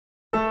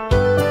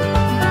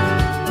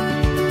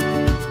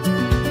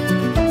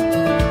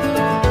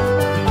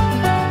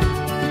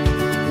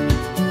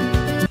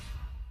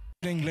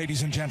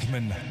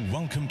gentlemen,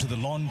 welcome to the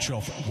launch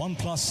of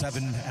OnePlus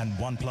 7 and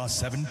OnePlus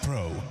 7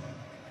 Pro.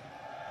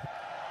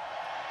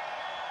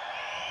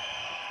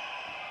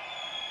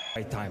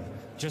 Right time,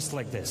 just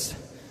like this.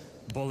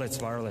 Bullets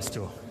wireless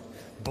 2.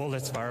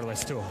 Bullets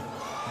wireless 2.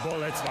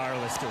 Bullets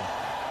wireless 2.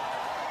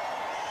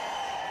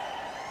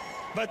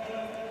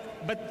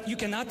 But you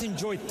cannot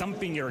enjoy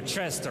thumping your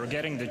chest or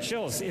getting the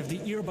chills if the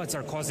earbuds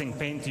are causing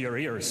pain to your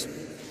ears.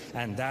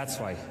 And that's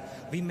why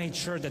we made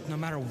sure that no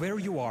matter where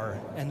you are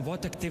and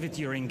what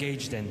activity you're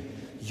engaged in,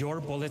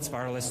 your Bullets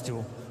Wireless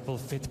 2 will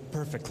fit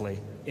perfectly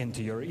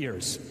into your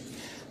ears.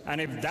 And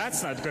if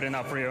that's not good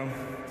enough for you,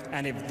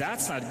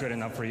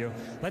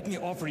 let me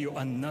offer you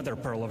another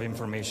pearl of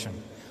information.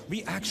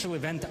 We actually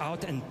went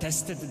out and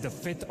tested the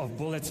fit of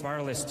Bullets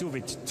Wireless 2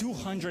 with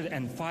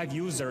 205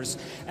 users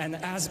and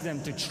asked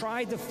them to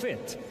try the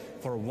fit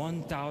for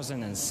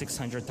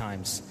 1,600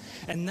 times.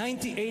 And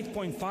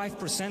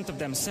 98.5% of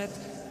them said,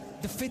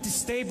 the fit is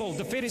stable,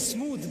 the fit is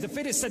smooth, the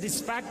fit is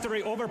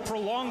satisfactory over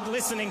prolonged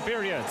listening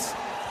periods.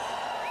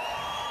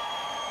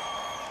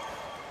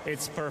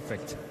 It's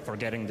perfect for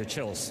getting the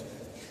chills.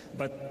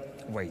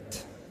 But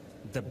wait,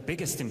 the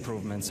biggest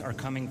improvements are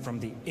coming from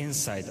the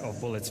inside of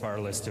Bullets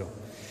Wireless 2.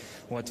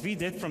 What we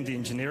did from the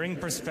engineering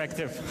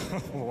perspective,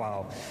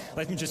 wow.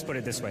 Let me just put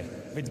it this way.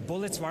 With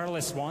Bullets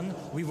Wireless 1,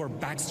 we were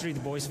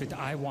Backstreet Boys with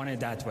I Want It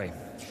That Way.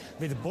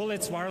 With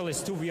Bullets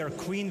Wireless 2, we are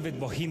Queen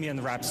with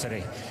Bohemian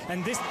Rhapsody.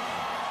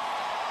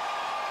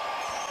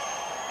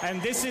 And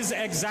this is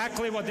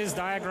exactly what this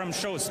diagram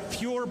shows,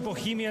 pure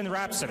Bohemian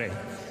Rhapsody.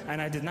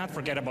 And I did not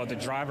forget about the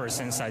drivers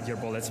inside your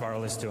Bullets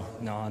Wireless 2.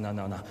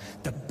 No.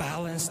 The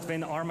balanced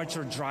twin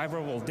armature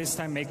driver will this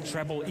time make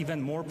treble even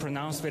more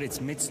pronounced with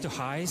its mids to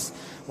highs,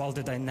 while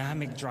the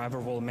dynamic driver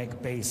will make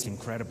bass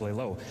incredibly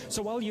low.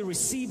 So while you're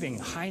receiving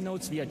high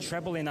notes via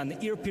treble in an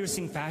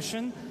ear-piercing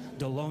fashion,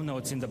 the low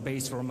notes in the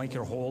bass will make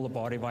your whole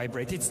body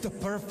vibrate. It's the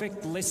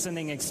perfect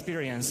listening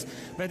experience,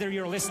 whether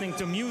you're listening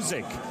to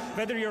music,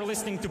 whether you're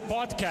listening to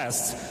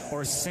podcasts,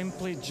 or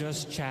simply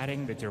just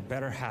chatting with your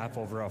better half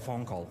over a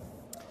phone call.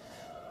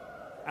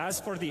 As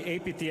for the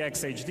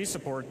aptX HD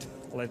support,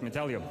 let me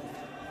tell you.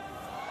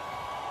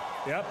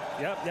 Yep.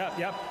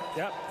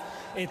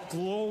 It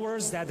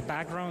lowers that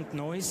background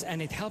noise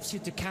and it helps you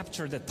to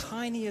capture the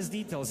tiniest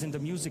details in the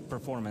music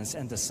performance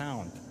and the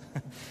sound.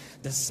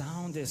 The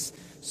sound is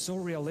so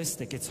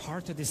realistic, it's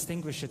hard to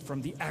distinguish it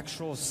from the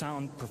actual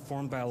sound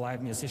performed by a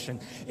live musician.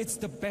 It's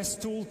the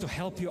best tool to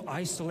help you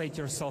isolate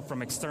yourself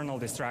from external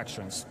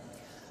distractions.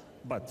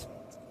 But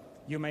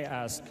you may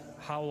ask,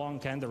 how long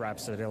can the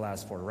Rhapsody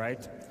last for,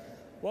 right?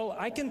 Well,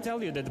 I can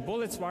tell you that the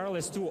Bullets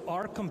Wireless 2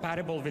 are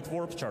compatible with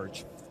Warp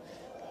Charge.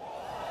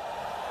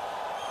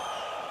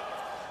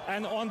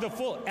 And on the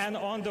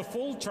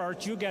full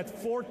charge, you get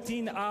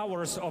 14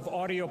 hours of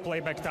audio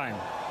playback time.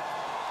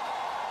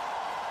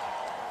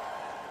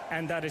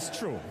 And that is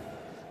true.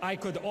 I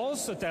could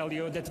also tell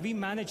you that we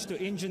managed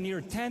to engineer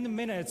 10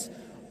 minutes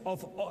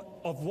of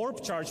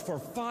warp charge for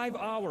 5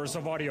 hours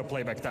of audio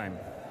playback time.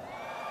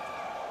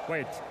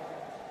 Wait,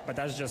 but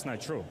that's just not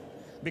true.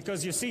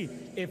 Because you see,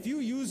 if you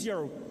use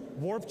your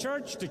warp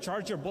charge to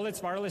charge your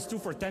Bullets Wireless 2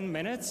 for 10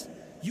 minutes,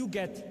 you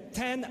get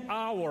 10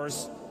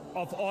 hours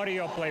of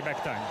audio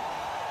playback time.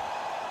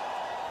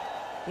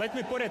 Let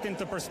me put it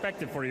into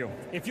perspective for you.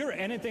 If you're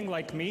anything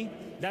like me,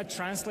 that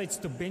translates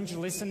to binge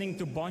listening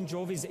to Bon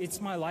Jovi's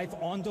It's My Life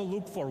on the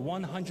loop for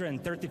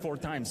 134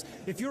 times.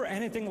 If you're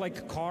anything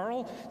like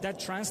Carl, that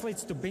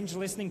translates to binge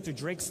listening to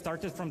Drake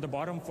Started From the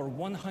Bottom for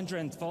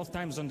 112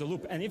 times on the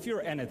loop. And if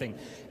you're anything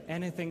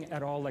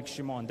at all like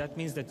Shimon, that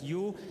means that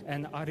you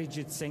and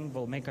Arijit Singh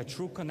will make a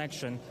true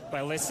connection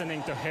by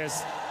listening to his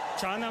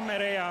Chana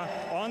Merea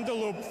on the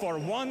loop for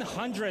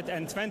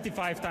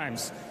 125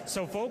 times.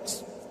 So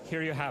folks,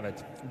 here you have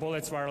it,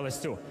 Bullets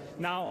Wireless 2.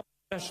 Now,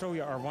 I'll show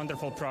you our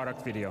wonderful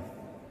product video.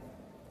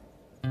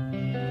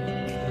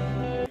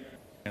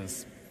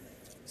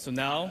 So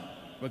now,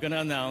 we're going to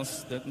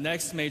announce the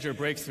next major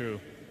breakthrough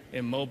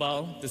in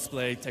mobile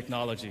display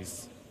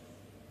technologies.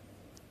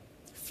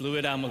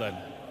 Fluid AMOLED.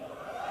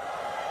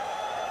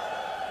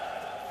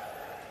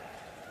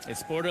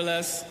 It's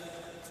borderless,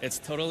 it's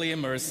totally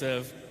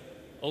immersive,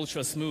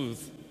 ultra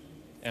smooth,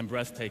 and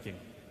breathtaking.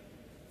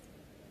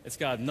 It's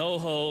got no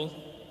hole,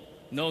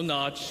 no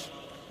notch,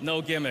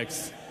 no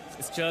gimmicks.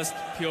 It's just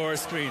pure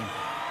screen.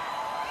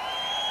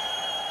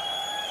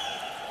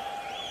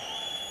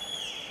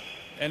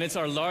 And it's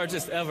our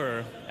largest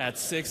ever at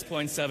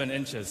 6.7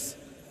 inches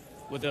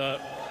with a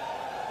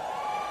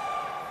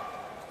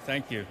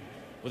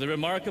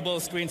remarkable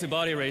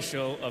screen-to-body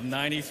ratio of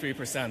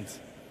 93%.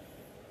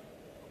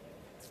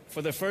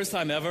 For the first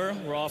time ever,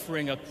 we're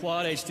offering a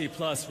Quad HD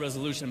Plus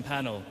resolution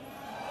panel.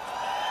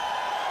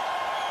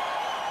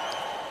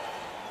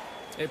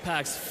 It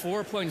packs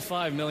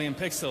 4.5 million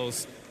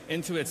pixels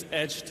into its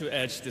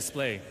edge-to-edge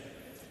display.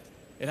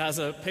 It has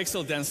a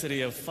pixel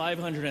density of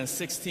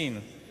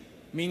 516,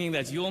 meaning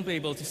that you won't be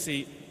able to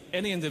see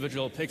any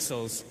individual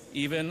pixels,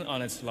 even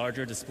on its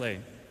larger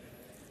display.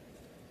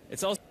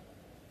 It's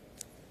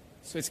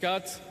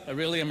got a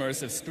really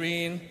immersive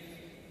screen.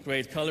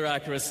 great color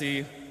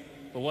accuracy,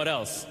 but what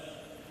else?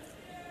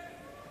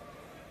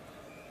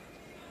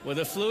 With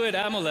the Fluid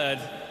AMOLED,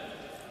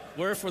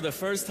 we're for the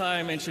first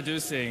time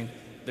introducing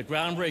the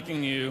groundbreaking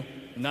new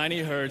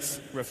 90 Hz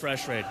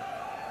refresh rate.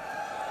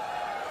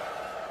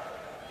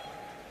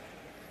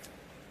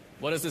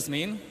 What does this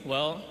mean?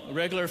 Well,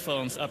 regular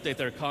phones update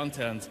their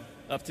content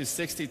up to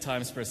 60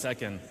 times per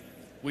second.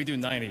 We do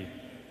 90.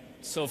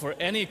 So for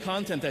any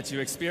content that you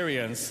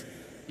experience,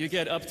 you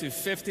get up to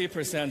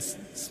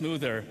 50%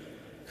 smoother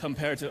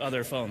compared to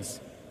other phones.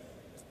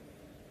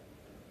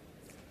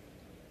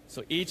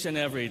 So each and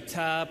every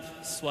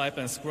tap, swipe,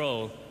 and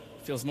scroll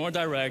feels more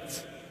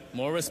direct,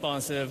 more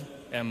responsive,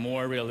 and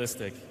more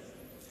realistic.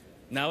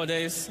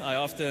 Nowadays, I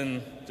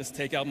often just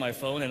take out my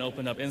phone and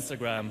open up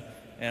Instagram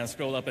and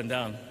scroll up and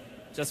down,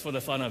 just for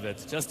the fun of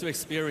it, just to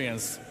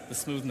experience the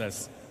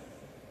smoothness.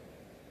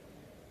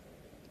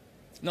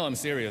 No, I'm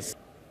serious.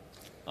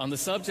 On the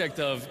subject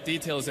of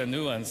details and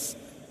nuance,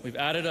 we've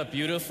added a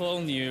beautiful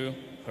new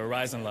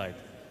horizon light.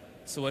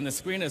 So when the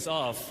screen is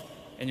off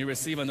and you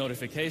receive a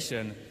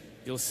notification,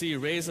 you'll see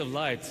rays of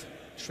light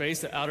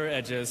trace the outer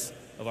edges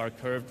of our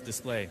curved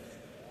display.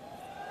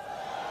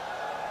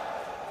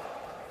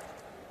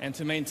 And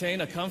to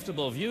maintain a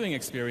comfortable viewing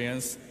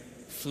experience,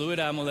 Fluid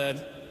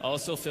AMOLED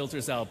also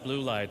filters out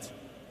blue light,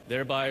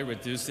 thereby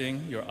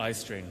reducing your eye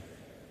strain.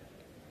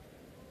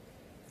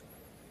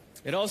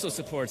 It also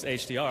supports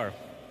HDR.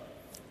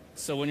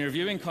 So when you're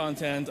viewing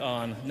content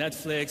on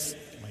Netflix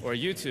or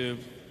YouTube,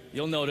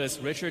 you'll notice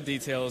richer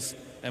details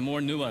and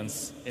more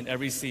nuance in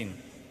every scene.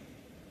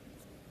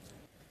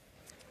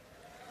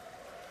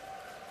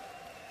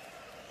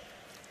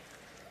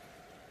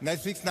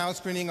 Netflix now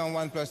screening on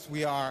OnePlus.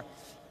 We are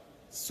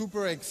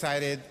super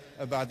excited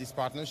about this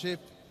partnership.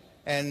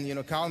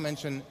 And, Carl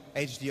mentioned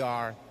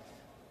HDR,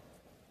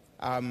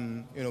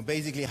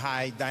 basically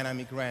high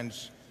dynamic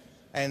range.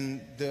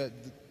 And the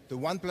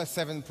OnePlus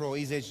 7 Pro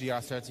is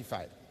HDR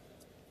certified.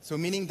 So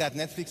meaning that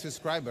Netflix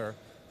subscriber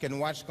can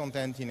watch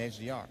content in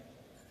HDR.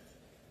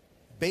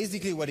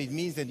 Basically what it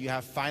means that you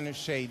have finer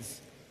shades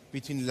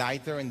between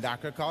lighter and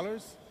darker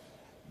colors.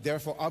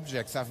 Therefore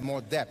objects have more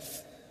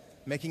depth,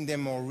 making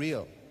them more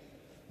real.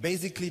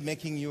 Basically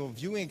making your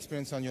viewing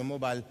experience on your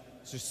mobile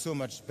just so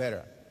much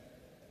better.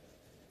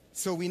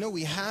 So we know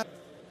we have...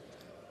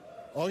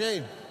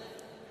 Okay,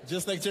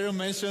 just like Jerome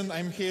mentioned,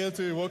 I'm here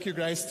to walk you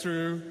guys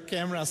through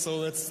camera, so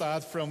let's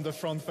start from the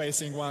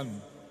front-facing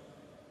one.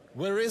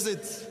 Where is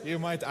it, you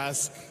might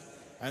ask?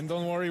 And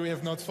don't worry, we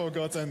have not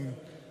forgotten.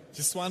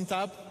 Just one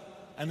tap,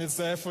 and it's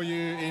there for you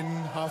in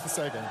half a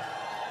second.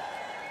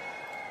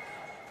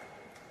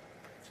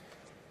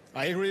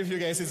 I agree with you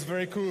guys, it's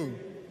very cool,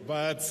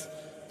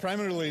 but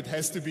primarily it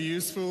has to be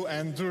useful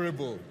and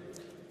durable.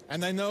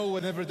 And I know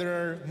whenever there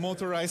are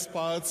motorized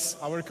parts,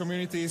 our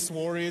community is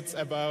worried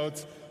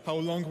about how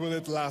long will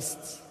it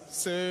last.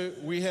 So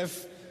we have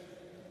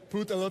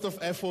put a lot of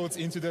effort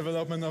into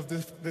development of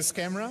this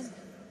camera.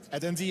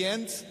 And in the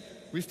end,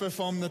 we've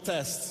performed a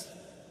test.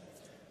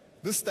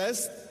 This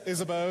test is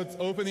about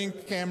opening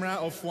camera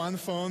of one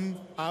phone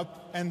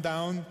up and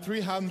down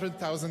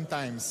 300,000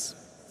 times.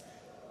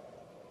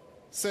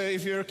 So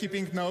if you're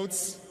keeping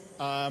notes,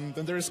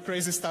 then there's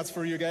crazy stats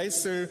for you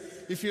guys. So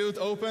if you would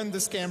open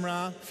this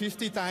camera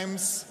 50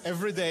 times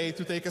every day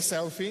to take a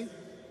selfie,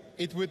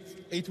 it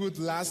would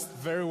last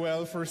very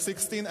well for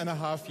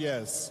 16.5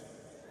 years.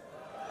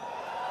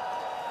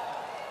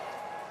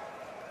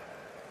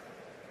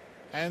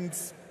 And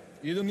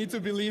you don't need to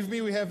believe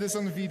me, we have this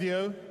on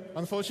video.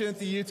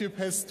 Unfortunately, YouTube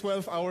has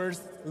 12 hours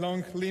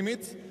long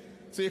limit.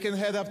 So you can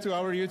head up to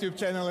our YouTube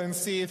channel and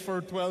see it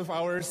for 12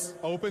 hours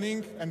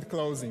opening and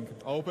closing,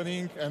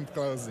 opening and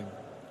closing.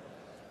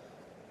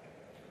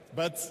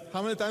 But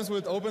how many times will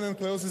it open and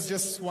close is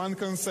just one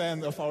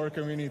concern of our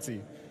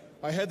community.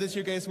 I heard that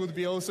you guys would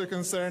be also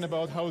concerned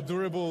about how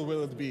durable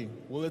will it be.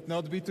 Will it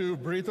not be too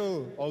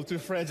brittle or too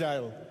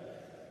fragile?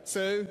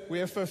 So we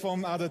have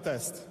performed other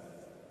tests.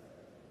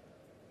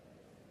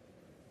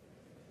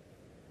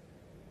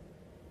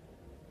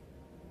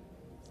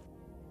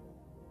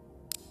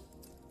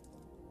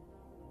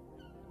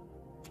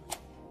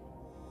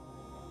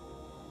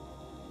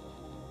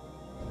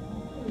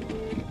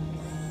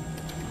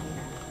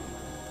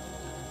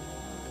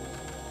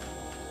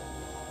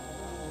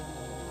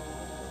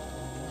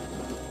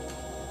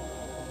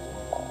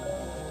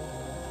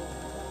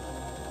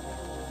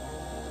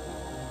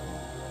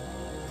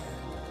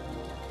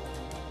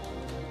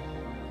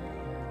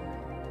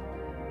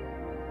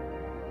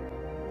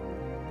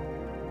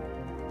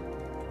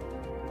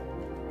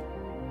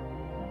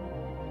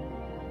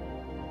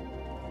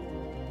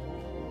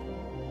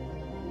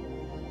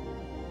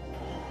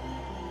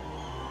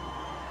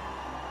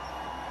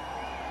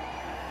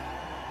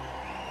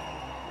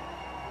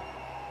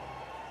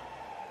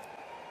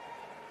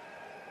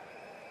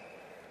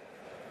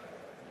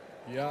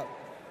 Yeah.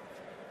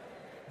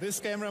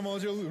 This camera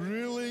module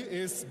really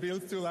is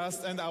built to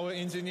last, and our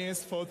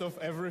engineers thought of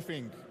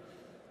everything.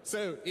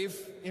 So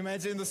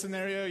imagine the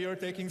scenario, you're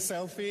taking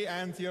selfie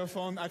and your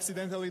phone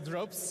accidentally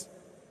drops.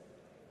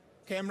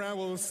 camera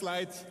will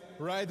slide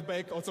right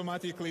back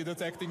automatically,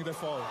 detecting the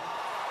fall.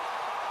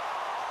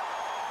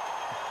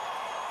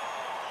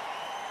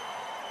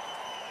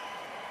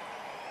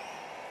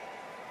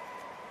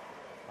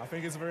 I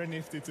think it's very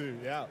nifty too,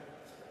 yeah.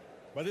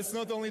 But it's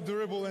not only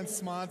durable and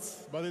smart,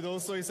 but it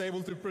also is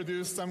able to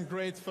produce some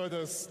great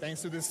photos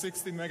thanks to the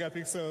 16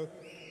 megapixel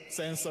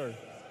sensor.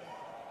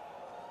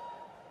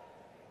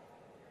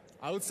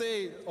 I would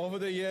say over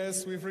the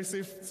years we've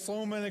received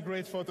so many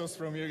great photos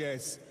from you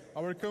guys.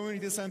 Our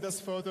community sent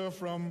us photos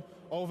from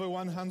over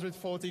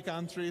 140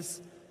 countries.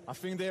 I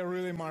think they are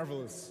really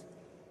marvelous.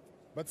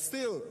 But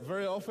still,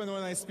 very often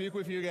when I speak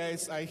with you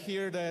guys, I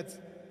hear that,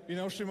 you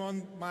know,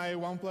 Shimon, my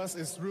OnePlus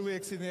is really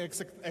exceeding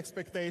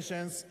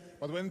expectations.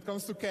 But when it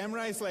comes to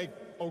camera, it's like,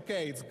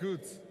 okay, it's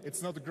good.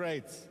 It's not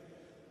great.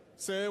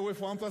 So with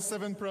OnePlus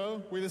 7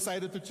 Pro, we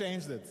decided to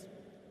change that.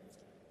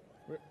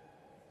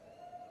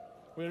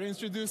 We're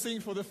introducing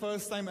for the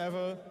first time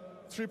ever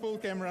triple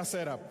camera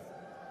setup.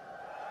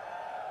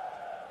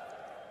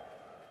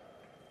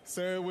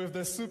 So with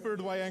the super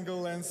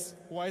wide-angle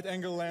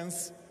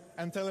lens,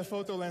 and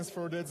telephoto lens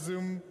for that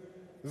zoom,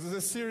 this is a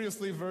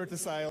seriously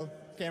versatile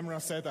camera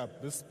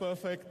setup. This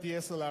perfect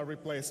DSLR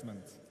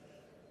replacement.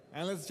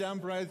 And let's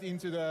jump right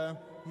into the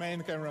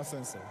main camera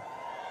sensor.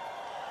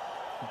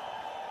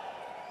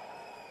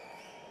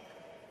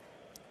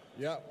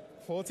 Yeah,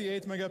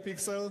 48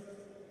 megapixel,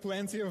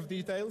 plenty of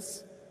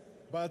details,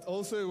 but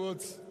also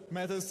what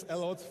matters a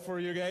lot for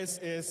you guys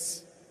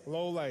is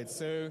low light.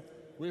 So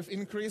we've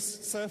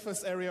increased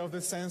surface area of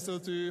the sensor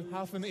to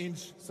 0.5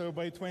 inch, so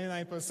by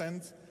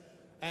 29%,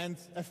 and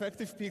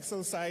effective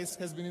pixel size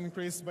has been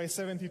increased by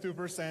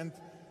 72%,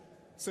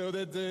 so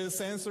that the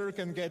sensor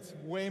can get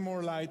way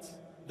more light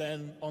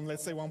than on,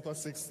 let's say,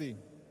 OnePlus 6T.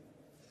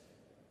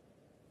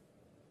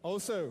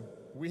 Also,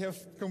 we have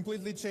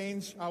completely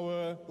changed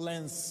our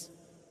lens.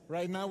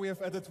 Right now we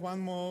have added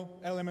one more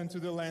element to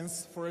the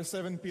lens for a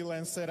 7P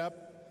lens setup,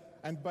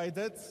 and by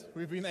that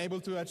we've been able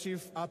to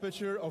achieve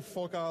aperture of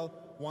focal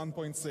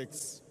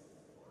 1.6.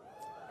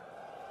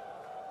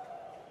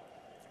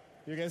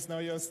 You guys know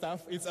your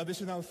stuff. It's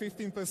additional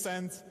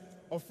 15%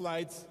 of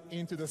light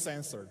into the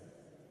sensor.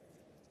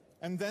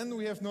 And then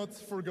we have not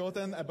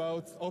forgotten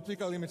about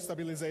optical image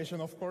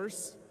stabilization, of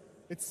course.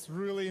 It's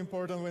really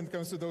important when it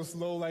comes to those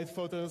low light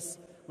photos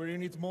where you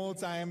need more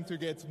time to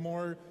get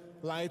more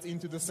light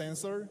into the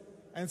sensor.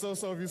 And it's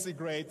also obviously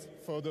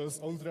great for those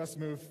ultra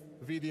smooth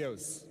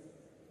videos.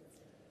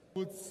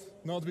 Would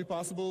not be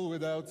possible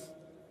without.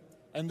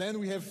 And then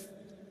we have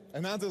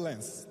another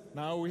lens.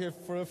 Now we have,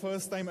 for the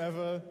first time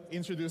ever,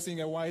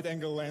 introducing a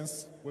wide-angle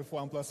lens with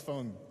OnePlus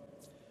phone.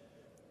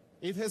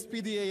 It has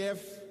PDAF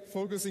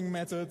focusing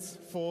method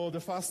for the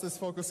fastest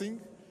focusing,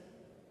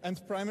 and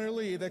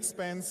primarily it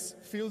expands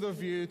field of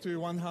view to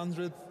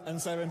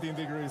 117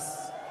 degrees.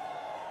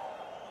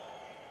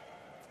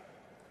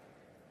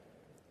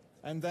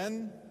 And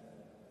then,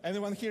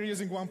 anyone here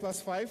using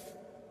OnePlus 5?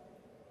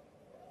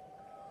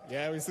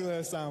 Yeah, we still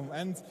have some.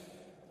 And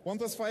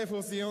OnePlus 5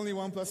 was the only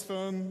OnePlus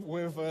phone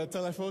with a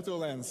telephoto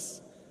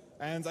lens.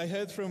 And I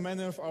heard from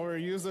many of our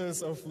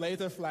users of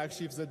later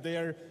flagships that they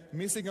are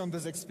missing on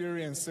this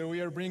experience. So we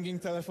are bringing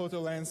telephoto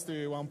lens to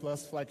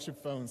OnePlus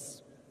flagship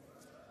phones.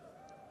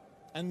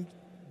 And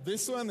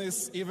this one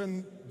is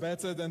even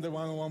better than the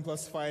one on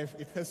OnePlus 5.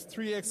 It has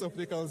 3x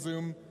optical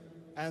zoom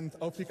and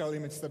optical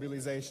image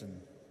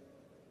stabilization.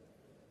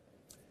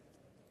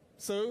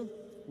 So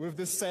with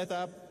this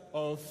setup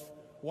of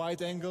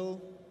wide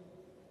angle,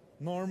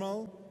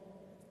 normal,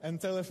 and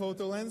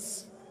telephoto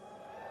lens,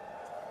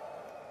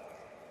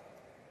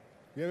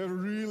 we have a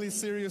really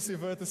seriously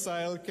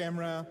versatile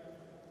camera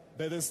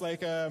that is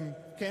like a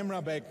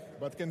camera bag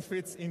but can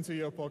fit into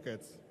your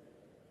pocket.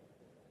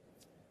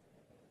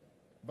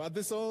 But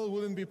this all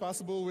wouldn't be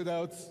possible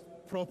without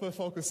proper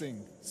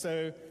focusing.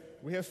 So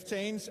we have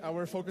changed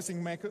our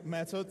focusing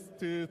method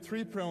to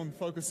three-prone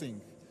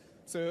focusing.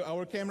 So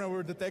our camera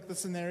will detect the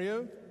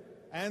scenario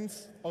and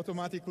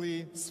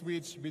automatically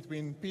switch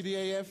between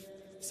PDAF,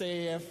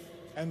 CAF,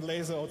 and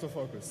laser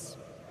autofocus.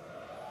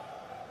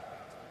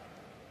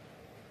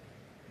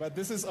 But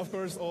this is, of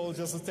course, all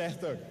just a tech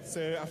talk.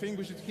 So I think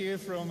we should hear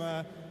from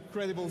a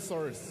credible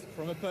source,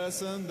 from a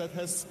person that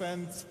has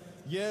spent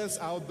years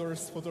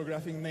outdoors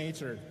photographing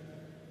nature.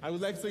 I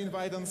would like to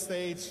invite on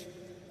stage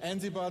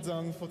Andy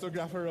Budden,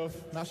 photographer of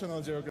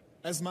National Geographic.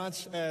 As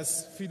much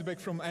as feedback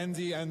from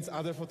Andy and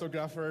other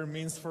photographer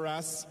means for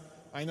us,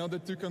 I know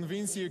that to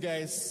convince you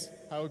guys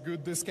how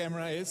good this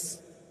camera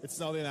is, it's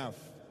not enough.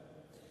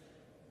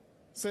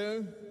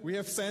 So we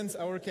have sent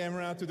our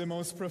camera to the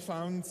most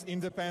profound,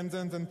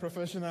 independent and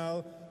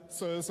professional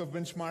source of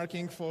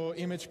benchmarking for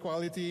image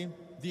quality,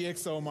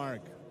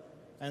 DxOMark.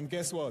 And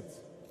guess what?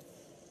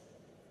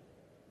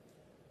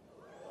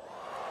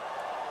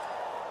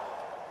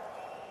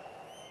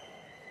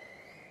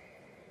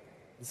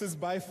 This is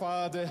by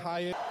far the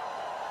highest.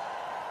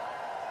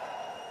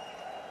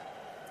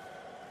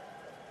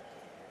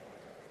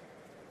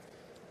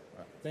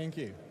 Thank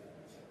you.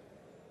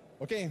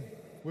 Okay,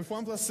 with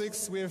OnePlus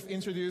 6, we have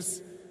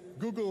introduced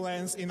Google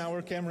Lens in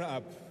our camera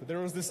app. There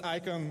was this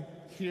icon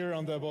here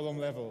on the bottom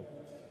level.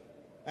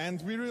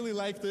 And we really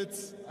liked it,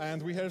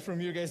 and we heard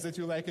from you guys that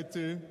you like it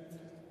too.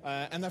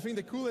 And I think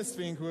the coolest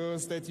thing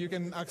was that you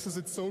can access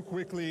it so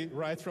quickly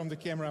right from the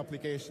camera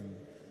application.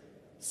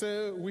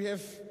 So we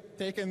have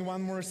taken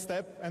one more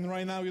step, and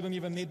right now you don't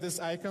even need this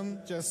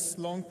icon. Just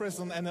long press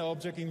on any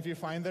object in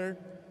Viewfinder,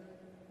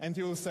 and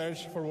you will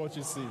search for what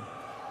you see.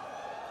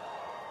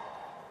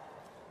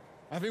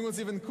 I think what's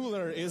even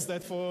cooler is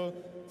that for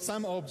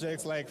some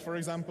objects, like for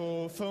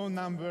example, phone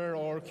number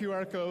or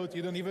QR code,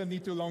 you don't even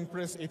need to long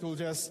press, it will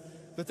just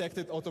detect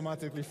it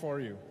automatically for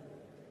you.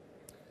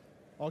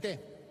 Okay,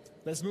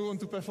 let's move on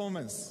to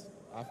performance.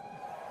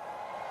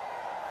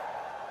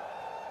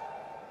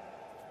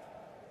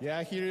 Yeah,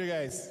 I hear you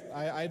guys.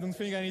 I don't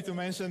think I need to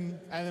mention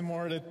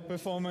anymore that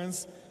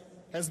performance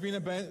has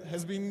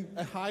been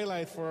a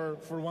highlight for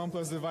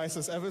OnePlus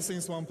devices ever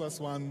since OnePlus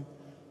One,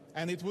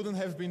 and it wouldn't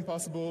have been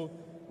possible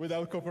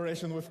without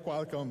cooperation with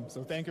Qualcomm.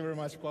 So thank you very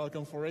much,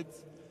 Qualcomm, for it.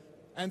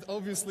 And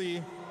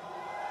obviously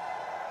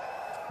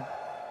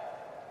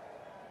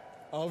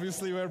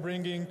we're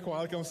bringing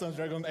Qualcomm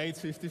Snapdragon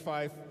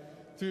 855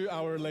 to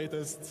our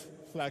latest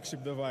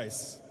flagship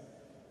device.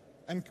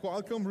 And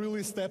Qualcomm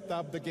really stepped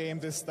up the game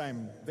this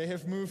time. They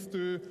have moved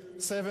to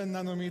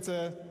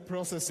 7nm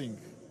processing,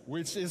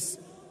 which is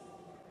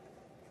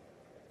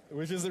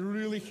a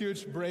really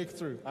huge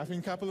breakthrough. I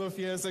think a couple of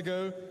years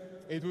ago,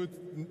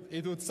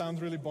 it would sound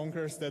really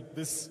bonkers that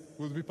this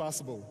would be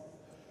possible.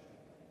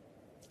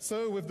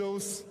 So with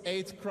those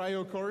 8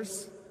 Cryo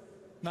cores,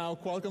 now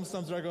Qualcomm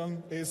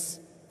Snapdragon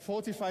is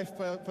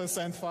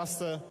 45%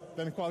 faster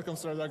than Qualcomm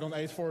Snapdragon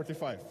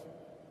 845.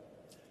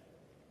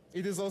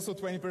 It is also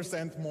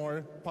 20%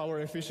 more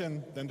power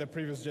efficient than the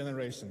previous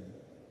generation.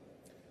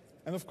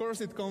 And of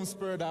course, it comes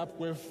paired up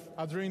with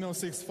Adreno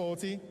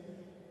 640,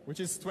 which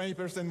is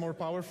 20% more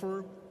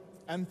powerful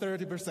and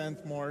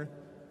 30% more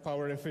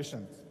power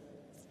efficient.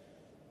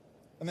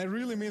 And I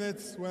really mean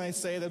it when I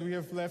say that we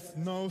have left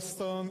no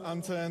stone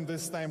unturned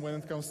this time when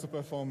it comes to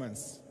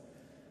performance.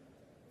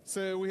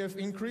 So we have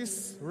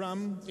increased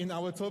RAM in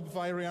our top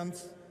variant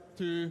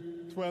to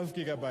 12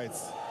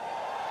 gigabytes.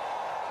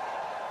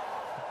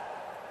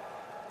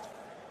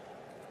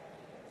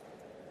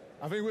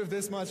 I think with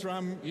this much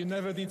RAM, you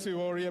never need to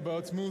worry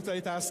about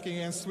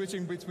multitasking and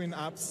switching between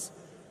apps.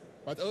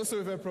 But also,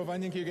 if we're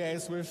providing you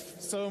guys with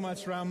so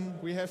much RAM,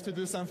 we have to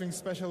do something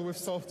special with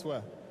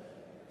software.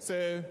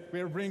 So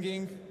we're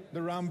bringing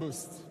the RAM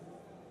Boost.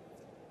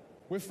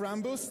 With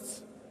RAM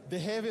Boost, the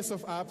heaviest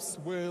of apps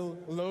will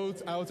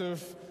load out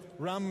of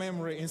RAM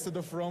memory instead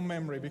of ROM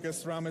memory,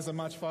 because RAM is a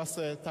much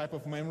faster type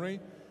of memory.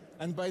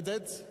 And by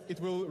that, it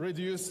will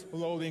reduce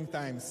loading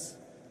times.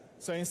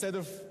 So instead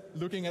of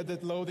looking at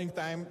that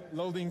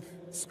loading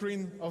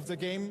screen of the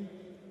game,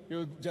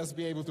 you'll just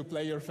be able to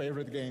play your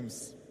favorite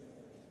games.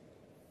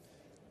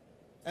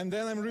 And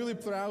then I'm really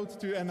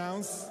proud to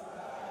announce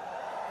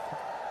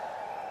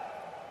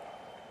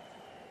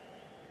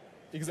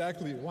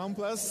exactly,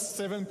 OnePlus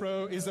 7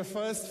 Pro is the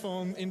first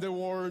phone in the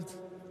world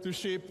to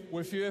ship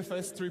with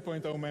UFS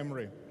 3.0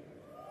 memory.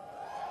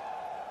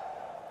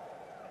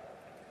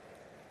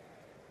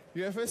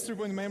 UFS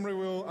 3.0 memory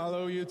will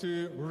allow you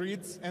to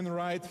read and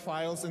write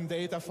files and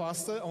data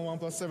faster on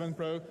OnePlus 7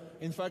 Pro.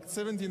 In fact,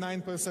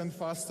 79%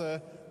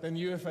 faster than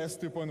UFS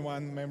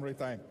 2.1 memory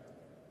time.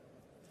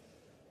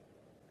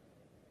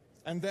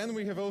 And then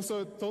we have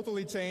also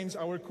totally changed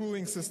our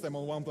cooling system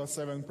on OnePlus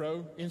 7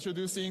 Pro,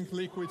 introducing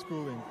liquid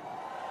cooling.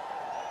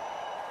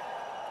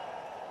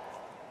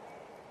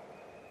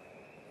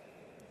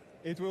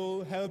 It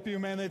will help you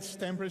manage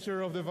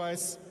temperature of the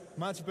device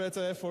much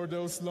better for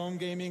those long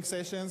gaming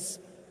sessions,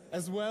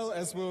 as well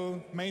as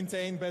will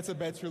maintain better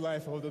battery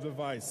life of the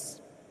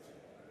device.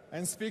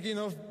 And speaking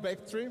of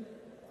battery,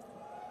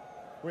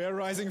 we are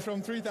rising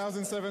from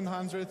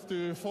 3,700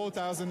 to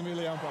 4,000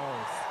 milliamp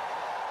hours.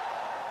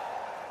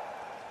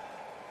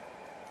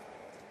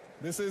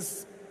 This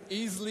is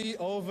easily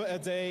over a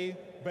day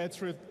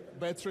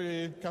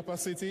battery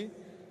capacity,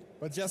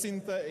 but just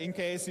in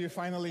case you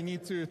finally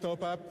need to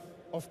top up,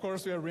 of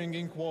course we are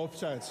bringing Warp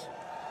Charge.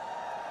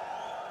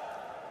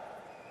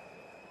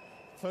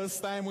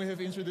 First time we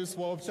have introduced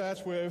Warp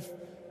Charge with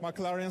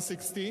McLaren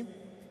 6T,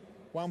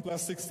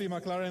 OnePlus 6T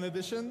McLaren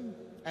edition,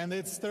 and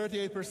it's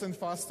 38%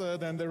 faster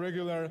than the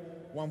regular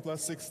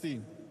OnePlus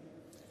 6T.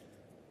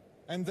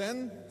 And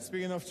then,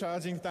 speaking of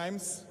charging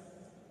times,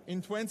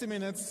 in 20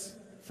 minutes,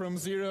 from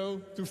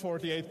 0 to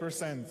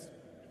 48%.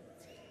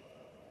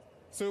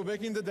 So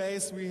back in the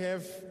days, we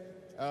have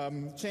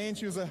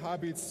changed user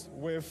habits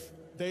with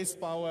days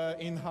power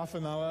in half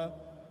an hour.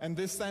 And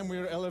this time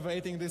we're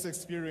elevating this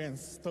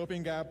experience,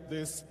 topping up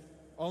this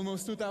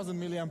almost 2,000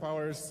 milliamp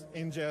hours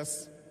in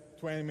just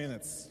 20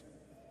 minutes.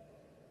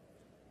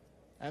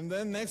 And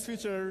then next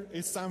feature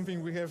is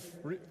something we have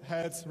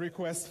had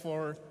requests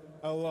for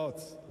a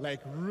lot, like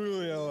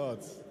really a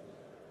lot.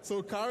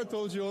 So Carl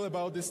told you all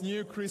about this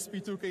new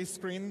crispy 2K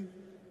screen,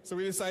 so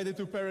we decided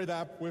to pair it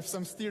up with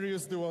some stereo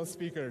dual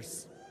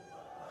speakers.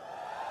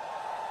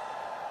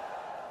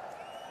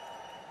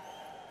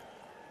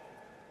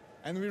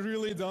 And we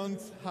really don't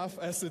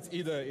half-ass it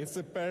either. It's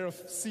a pair of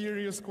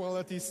serious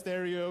quality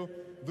stereo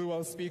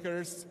dual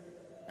speakers.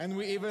 And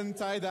we even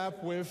tied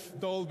up with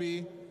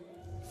Dolby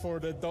for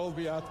the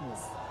Dolby Atmos.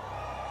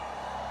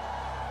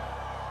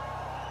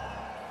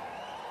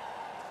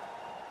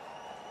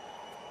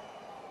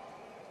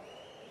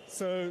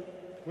 So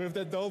with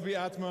the Dolby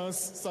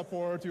Atmos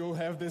support, you'll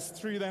have this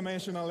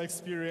three-dimensional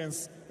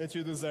experience that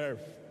you deserve.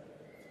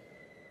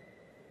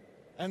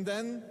 And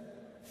then,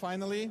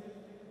 finally,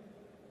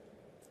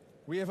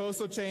 we have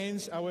also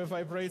changed our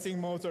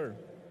vibrating motor.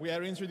 We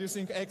are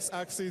introducing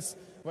X-axis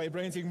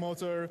vibrating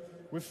motor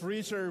with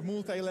richer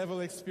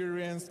multi-level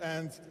experience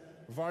and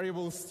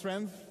variable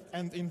strength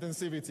and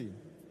intensivity.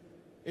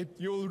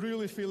 You'll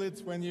really feel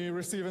it when you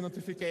receive a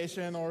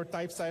notification or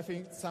type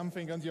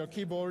something on your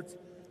keyboard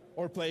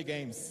or play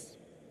games.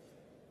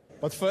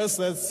 But first,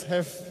 let's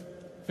have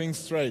things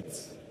straight.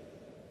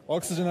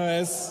 Oxygen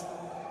OS,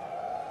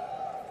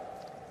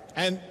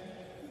 and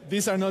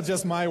these are not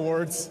just my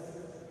words,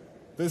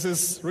 this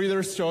is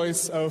reader's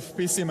choice of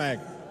PC Mag.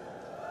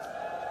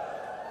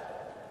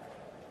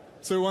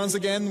 So once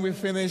again, we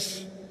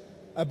finish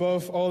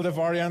above all the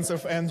variants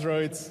of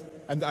Android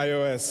and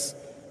iOS.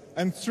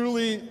 And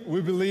truly,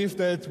 we believe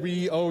that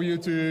we owe you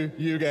to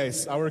you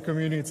guys, our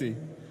community.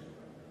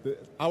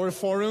 Our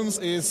forums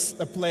is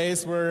a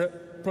place where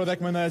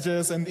product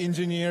managers and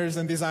engineers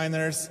and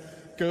designers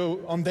go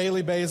on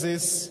daily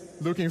basis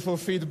looking for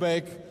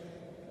feedback,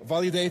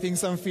 validating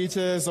some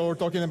features or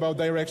talking about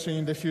direction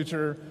in the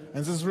future.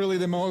 And this is really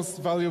the most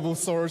valuable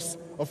source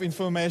of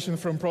information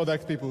from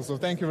product people. So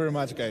thank you very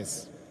much,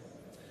 guys.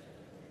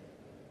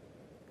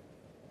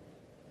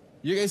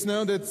 You guys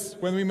know that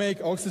when we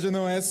make Oxygen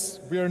OS,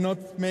 we are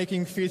not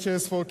making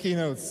features for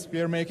keynotes. We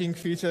are making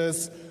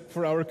features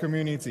for our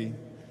community.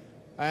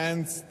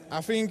 And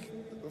I think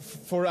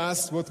for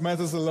us, what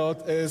matters a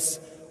lot is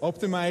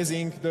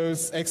optimizing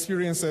those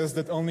experiences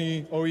that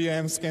only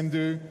OEMs can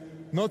do,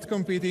 not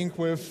competing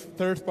with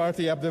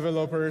third-party app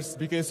developers,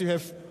 because you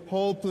have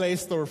whole Play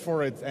Store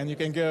for it, and you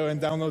can go and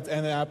download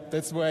any app.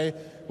 That's why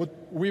what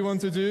we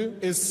want to do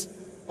is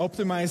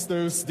optimize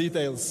those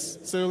details.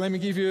 So let me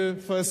give you a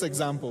first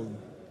example.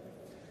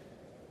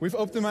 We've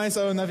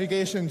optimized our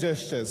navigation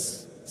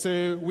gestures.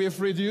 So we've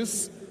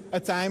reduced a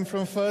time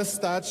from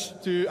first touch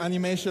to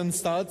animation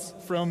start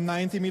from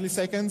 90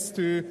 milliseconds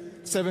to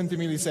 70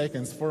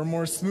 milliseconds for a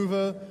more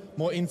smoother,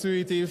 more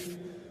intuitive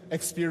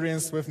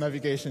experience with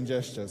navigation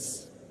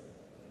gestures.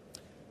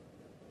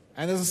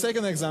 And as a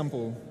second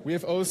example, we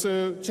have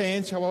also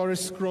changed how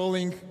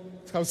scrolling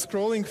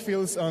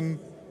feels on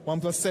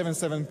OnePlus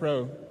 7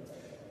 Pro.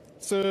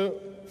 So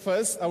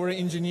first, our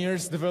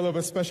engineers develop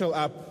a special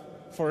app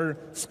for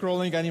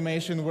scrolling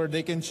animation where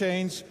they can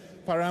change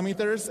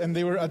parameters, and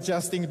they were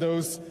adjusting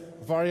those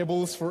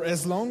variables for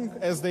as long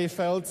as they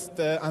felt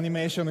the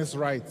animation is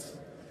right.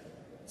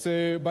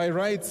 So by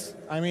right,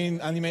 I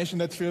mean animation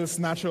that feels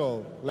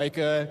natural, like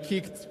a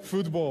kicked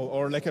football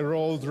or like a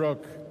rolled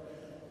rock.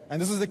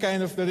 And this is the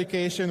kind of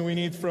dedication we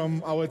need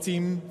from our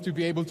team to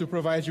be able to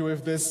provide you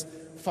with this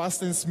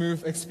fast and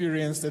smooth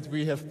experience that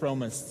we have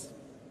promised.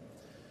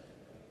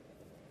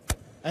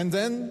 And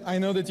then I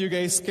know that you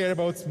guys care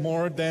about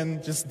more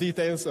than just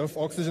details of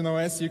Oxygen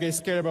OS. You guys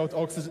care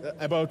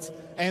about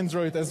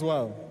Android as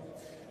well.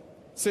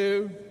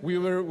 So we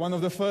were one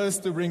of the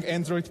first to bring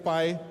Android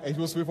Pie. It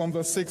was with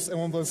OnePlus 6 and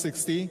OnePlus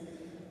 6T.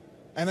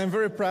 And I'm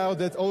very proud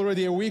that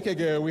already a week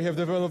ago we have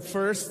developed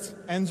first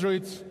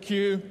Android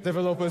Q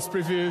developers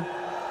preview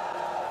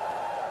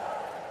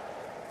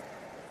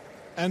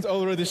and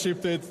already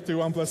shipped it to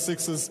OnePlus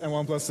 6s and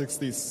OnePlus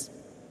 6Ts.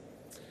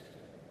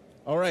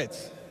 All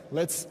right.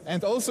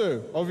 And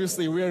also,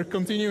 obviously, we are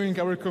continuing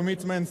our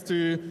commitment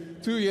to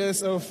 2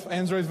 years of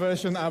Android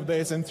version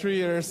updates and 3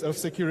 years of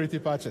security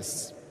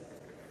patches.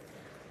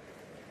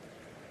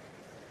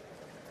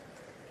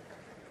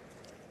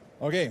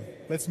 Okay,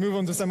 let's move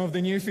on to some of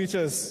the new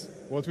features,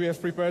 what we have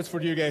prepared for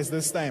you guys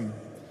this time.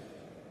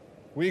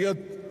 We got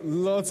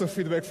lots of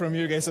feedback from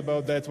you guys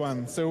about that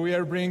one. So we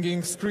are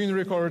bringing screen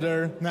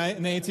recorder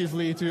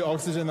natively to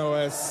Oxygen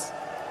OS.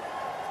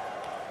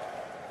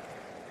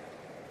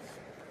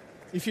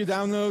 If you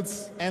download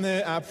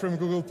any app from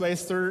Google Play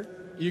Store,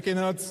 you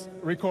cannot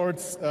record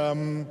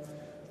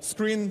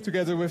screen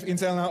together with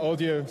internal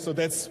audio. So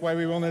that's why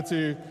we wanted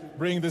to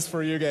bring this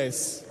for you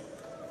guys.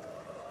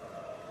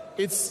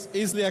 It's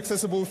easily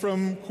accessible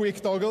from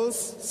quick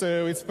toggles,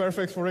 so it's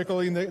perfect for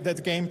recalling that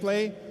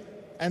gameplay.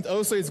 And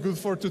also it's good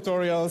for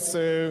tutorials,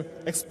 so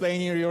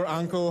explaining your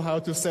uncle how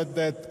to set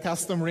that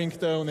custom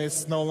ringtone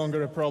is no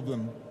longer a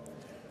problem.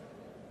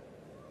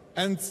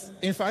 And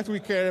in fact,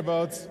 we care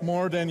about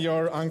more than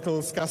your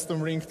uncle's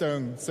custom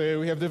ringtone. So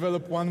we have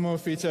developed one more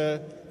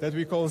feature that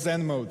we call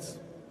Zen mode.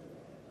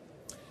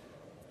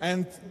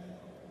 And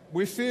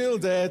we feel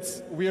that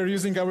we are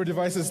using our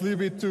devices a little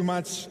bit too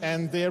much,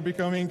 and they are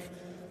becoming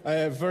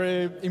a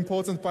very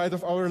important part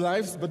of our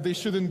lives, but they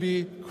shouldn't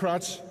be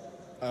crutch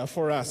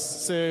for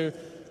us. So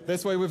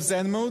that's why with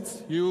Zen mode,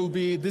 you will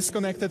be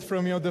disconnected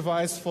from your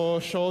device for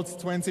a short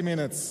 20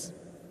 minutes.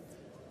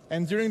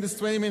 And during this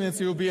 20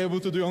 minutes, you'll be able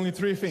to do only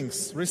 3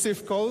 things: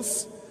 receive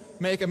calls,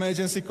 make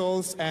emergency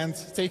calls, and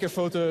take a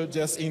photo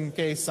just in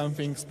case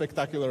something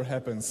spectacular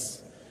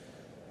happens.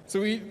 So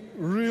we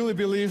really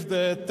believe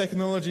that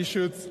technology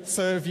should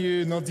serve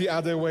you, not the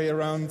other way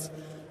around,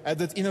 and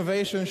that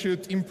innovation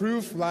should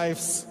improve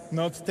lives,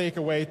 not take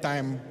away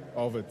time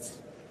of it.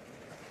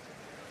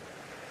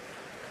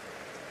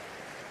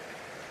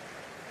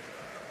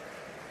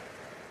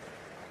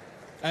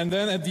 And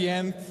then at the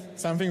end,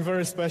 something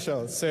very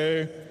special.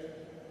 So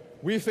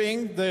we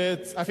think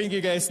that, I think you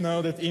guys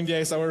know that India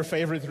is our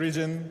favorite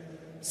region.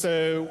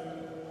 So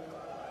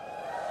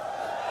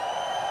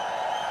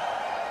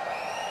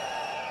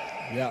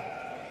yeah.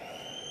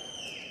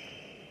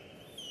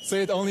 So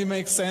it only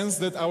makes sense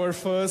that our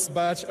first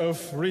batch of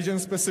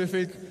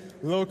region-specific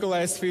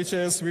localized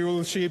features we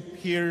will ship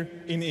here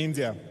in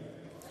India.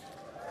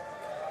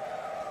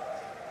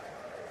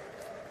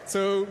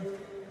 So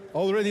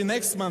already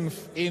next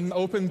month in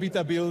Open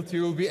Beta Build,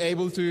 you will be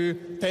able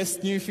to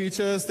test new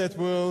features that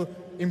will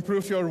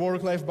improve your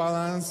work-life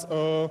balance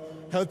or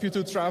help you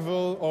to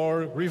travel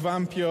or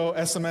revamp your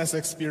SMS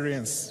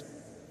experience.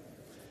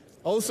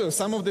 Also,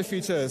 some of the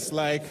features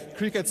like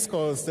cricket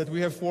scores that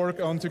we have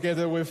worked on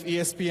together with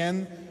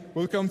ESPN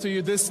will come to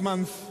you this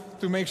month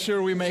to make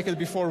sure we make it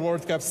before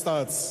World Cup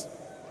starts.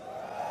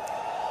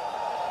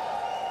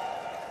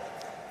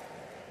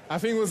 I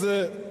think what's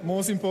the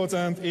most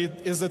important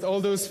is that all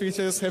those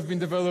features have been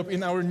developed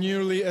in our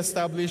newly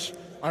established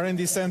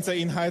R&D center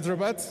in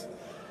Hyderabad.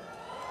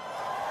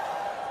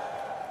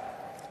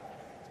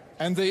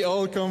 And they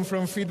all come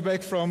from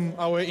feedback from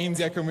our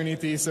India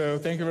community. So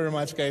thank you very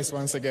much, guys,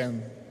 once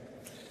again.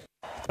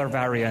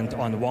 Variant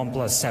on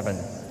OnePlus 7.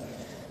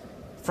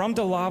 From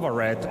the lava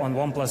red on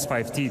OnePlus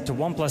 5T to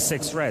OnePlus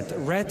 6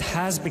 red, red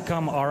has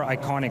become our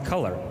iconic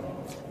color.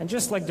 And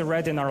just like the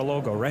red in our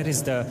logo, red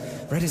is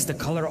the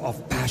color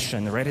of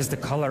passion, red is the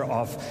color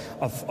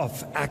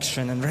of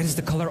action, and red is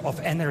the color of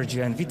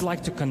energy. And we'd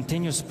like to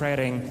continue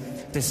spreading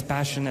this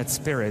passionate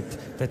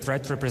spirit that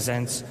red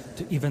represents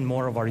to even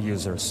more of our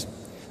users.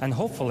 And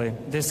hopefully,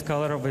 this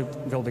color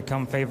will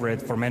become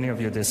favorite for many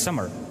of you this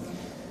summer.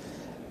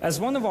 As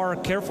one of our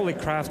carefully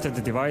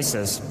crafted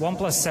devices,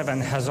 OnePlus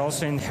 7 has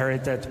also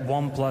inherited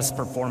OnePlus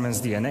performance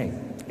DNA.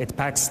 It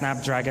packs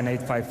Snapdragon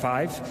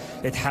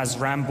 855, it has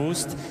RAM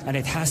boost, and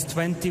it has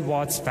 20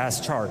 watts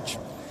fast charge.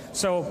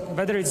 So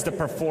whether it's the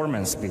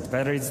performance speed,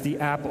 whether it's the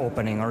app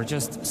opening, or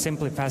just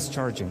simply fast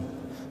charging,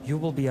 you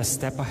will be a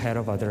step ahead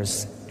of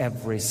others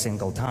every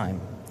single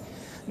time.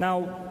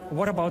 Now,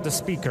 what about the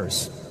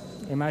speakers?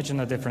 Imagine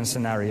a different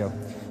scenario.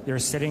 You're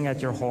sitting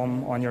at your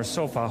home on your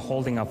sofa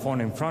holding a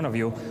phone in front of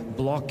you,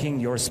 blocking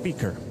your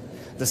speaker.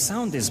 The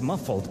sound is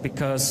muffled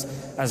because,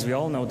 as we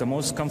all know, the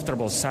most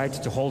comfortable side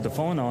to hold the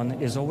phone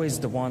on is always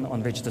the one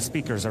on which the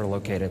speakers are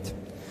located.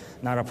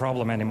 Not a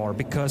problem anymore,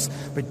 because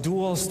with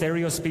dual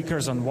stereo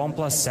speakers on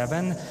OnePlus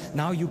 7,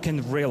 now you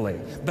can really,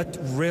 but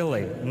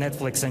really,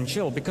 Netflix and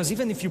chill, because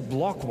even if you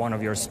block one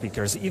of your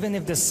speakers, even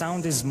if the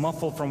sound is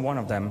muffled from one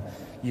of them,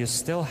 you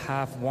still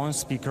have one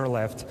speaker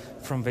left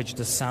from which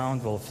the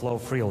sound will flow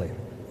freely.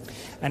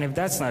 And if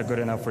that's not good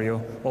enough for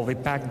you, well, we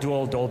pack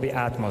dual Dolby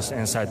Atmos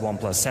inside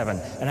OnePlus 7.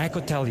 And I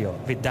could tell you,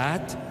 with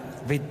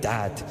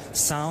that,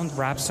 sound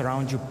wraps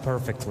around you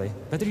perfectly,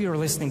 whether you're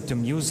listening to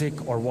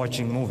music or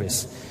watching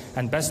movies.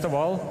 And best of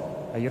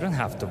all, you don't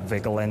have to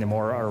wiggle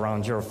anymore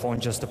around your phone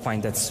just to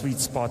find that sweet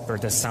spot where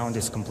the sound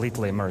is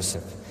completely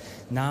immersive.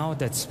 Now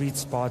that sweet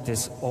spot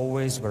is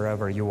always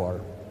wherever you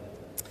are.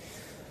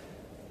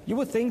 You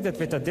would think that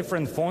with a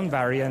different phone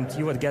variant,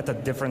 you would get a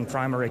different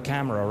primary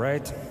camera,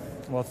 right?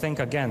 Well, think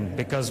again,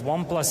 because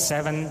OnePlus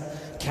 7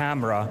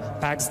 camera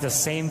packs the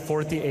same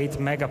 48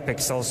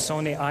 megapixel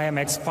Sony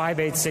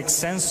IMX586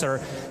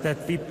 sensor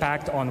that we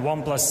packed on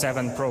OnePlus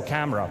 7 Pro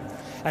camera.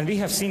 And we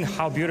have seen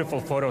how beautiful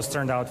photos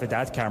turned out with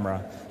that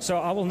camera. So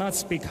I will not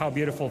speak how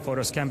beautiful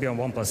photos can be on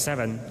OnePlus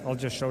 7. I'll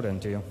just show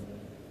them to you.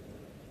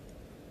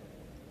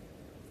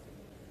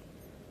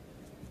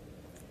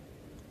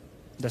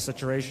 The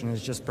saturation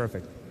is just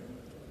perfect.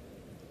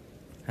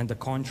 And the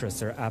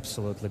contrasts are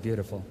absolutely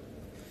beautiful.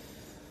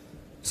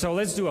 So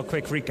let's do a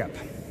quick recap.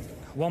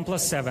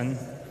 OnePlus 7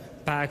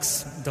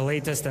 packs the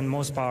latest and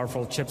most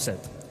powerful chipset,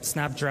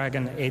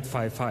 Snapdragon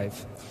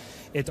 855.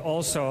 It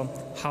also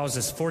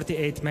houses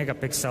 48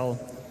 megapixel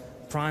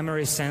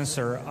primary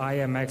sensor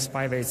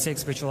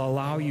IMX586, which will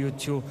allow you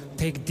to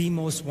take the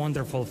most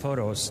wonderful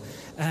photos.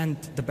 And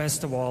the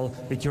best of all,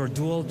 with your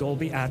dual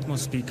Dolby Atmos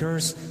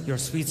speakers, your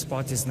sweet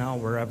spot is now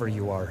wherever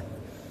you are.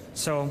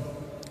 So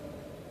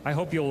I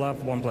hope you'll love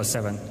OnePlus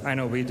 7. I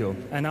know we do.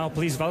 And now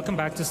please welcome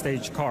back to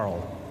stage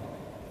Carl.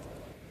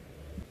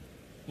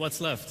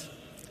 What's left?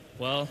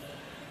 Well,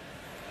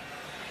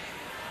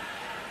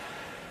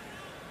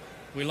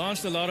 we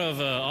launched a lot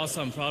of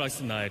awesome products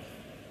tonight,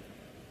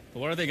 but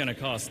what are they going to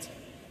cost?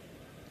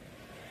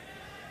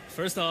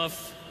 First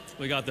off,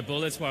 we got the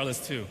Bullets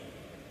Wireless 2.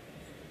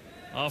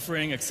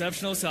 Offering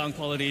exceptional sound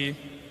quality,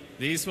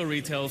 these will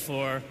retail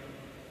for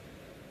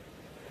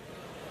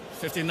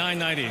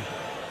 $59.90.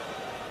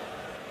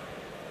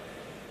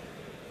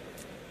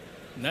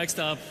 Next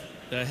up,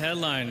 the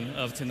headline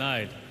of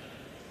tonight,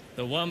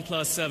 the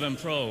OnePlus 7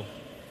 Pro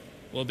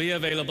will be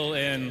available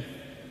in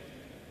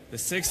the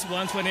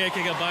 128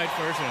 gigabyte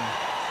version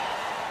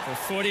for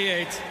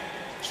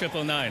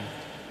 $48,999.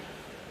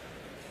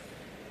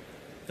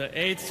 The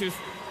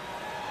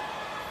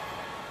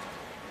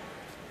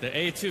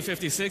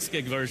 256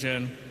 gig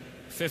version,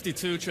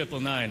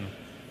 $52,999.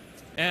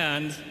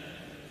 And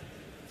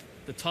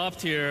the top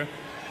tier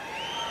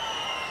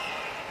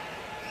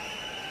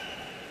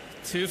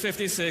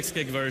 256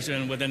 gig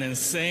version with an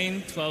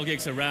insane 12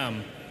 gigs of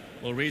RAM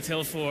will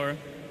retail for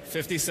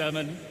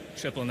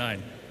 $57,999.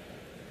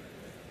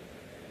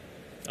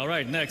 All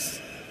right,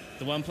 next,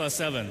 the OnePlus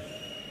 7.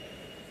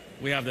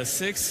 We have the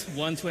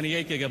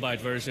 128 gigabyte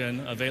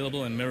version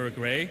available in mirror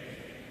gray,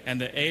 and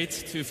the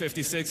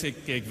 256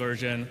 gig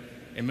version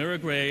in mirror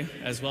gray,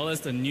 as well as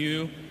the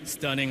new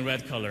stunning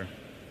red color.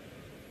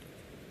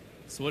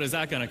 So what is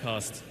that going to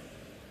cost?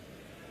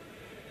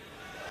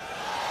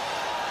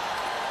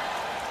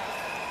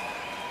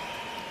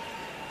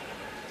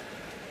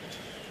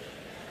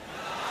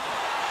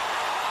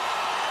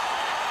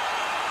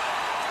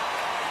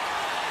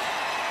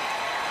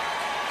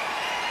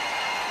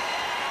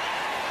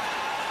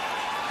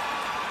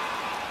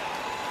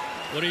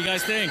 What do you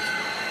guys think?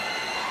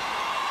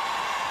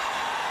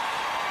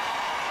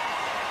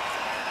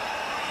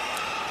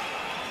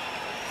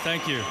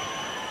 Thank you.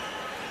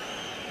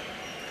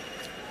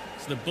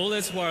 So the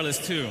Bullets Wireless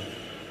 2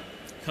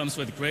 comes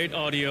with great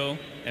audio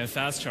and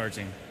fast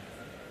charging.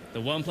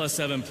 The OnePlus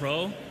 7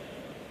 Pro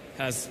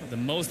has the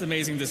most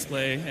amazing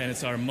display, and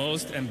it's our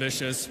most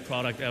ambitious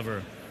product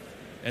ever.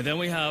 And then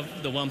we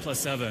have the OnePlus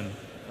 7,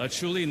 a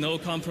truly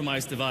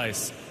no-compromise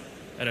device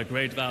at a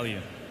great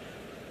value.